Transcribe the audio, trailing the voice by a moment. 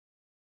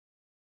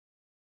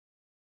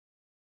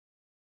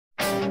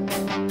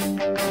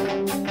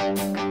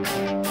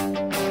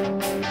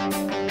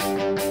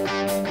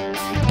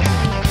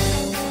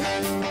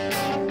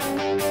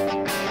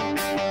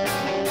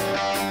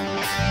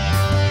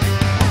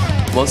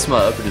Most of my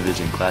upper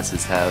division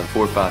classes have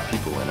 4 or 5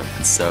 people in them,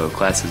 and so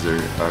classes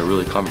are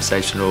really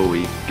conversational.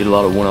 We get a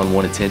lot of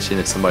one-on-one attention.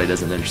 If somebody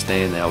doesn't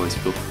understand, they always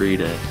feel free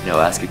to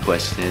ask a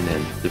question,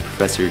 and the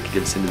professor can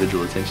give us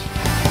individual attention.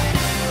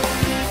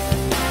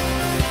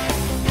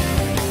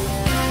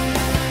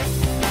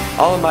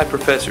 All of my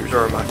professors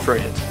are my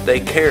friends. They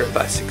care if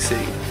I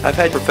succeed. I've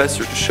had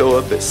professors show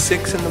up at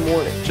 6 in the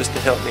morning just to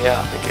help me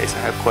out in case I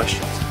have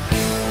questions.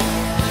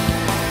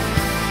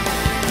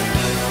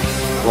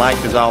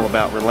 Life is all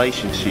about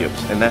relationships,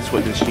 and that's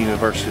what this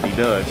university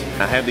does.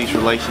 I have these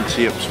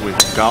relationships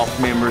with golf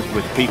members,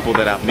 with people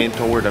that I've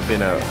mentored. I've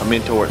been a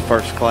mentor at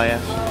first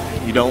class.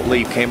 You don't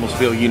leave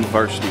Campbellsville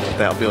University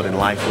without building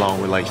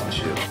lifelong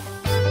relationships.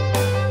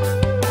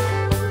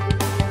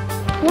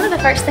 One of the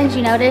first things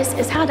you notice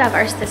is how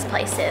diverse this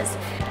place is.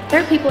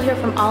 There are people here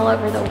from all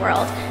over the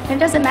world, and it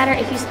doesn't matter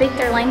if you speak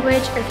their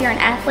language or if you're an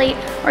athlete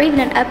or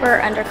even an upper or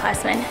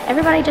underclassman.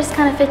 Everybody just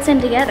kind of fits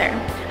in together.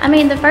 I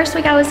mean, the first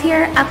week I was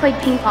here, I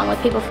played ping pong with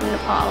people from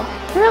Nepal.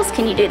 Where else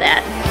can you do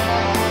that?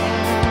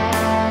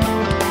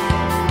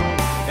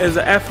 As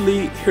an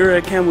athlete here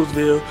at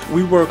Campbellsville,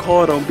 we work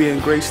hard on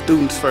being great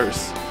students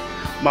first.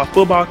 My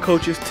football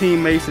coaches,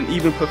 teammates, and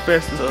even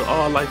professors are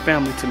all like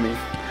family to me.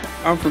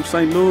 I'm from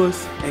St.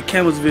 Louis, and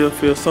Campbellsville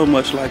feels so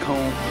much like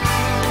home.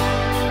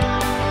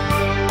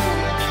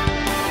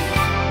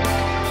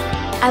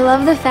 I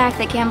love the fact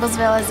that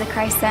Campbellsville is a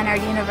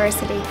Christ-centered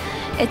university.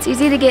 It's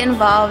easy to get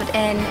involved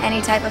in any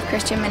type of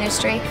Christian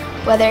ministry,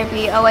 whether it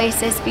be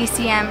Oasis,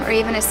 BCM, or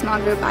even a small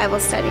group Bible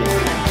study.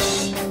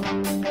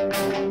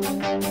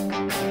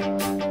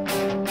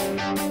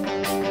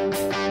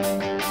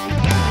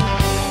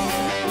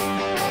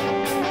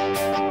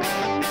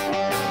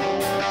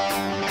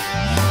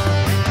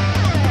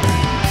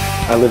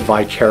 I live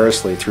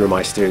vicariously through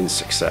my students'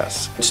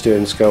 success.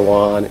 Students go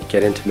on,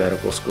 get into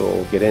medical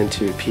school, get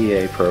into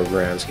PA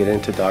programs, get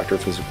into doctor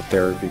of physical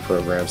therapy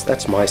programs.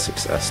 That's my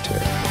success too.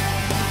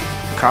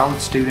 College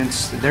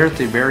students, they're at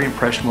the very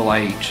impressionable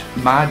age.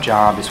 My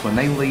job is when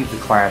they leave the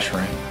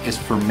classroom is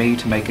for me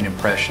to make an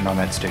impression on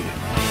that student.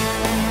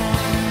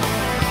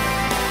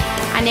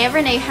 I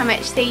never knew how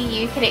much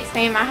CU could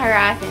expand my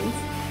horizons.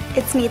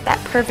 It's neat that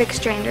perfect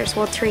strangers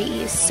will treat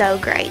you so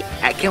great.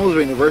 At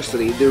Campbellsville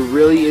University, there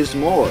really is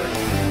more.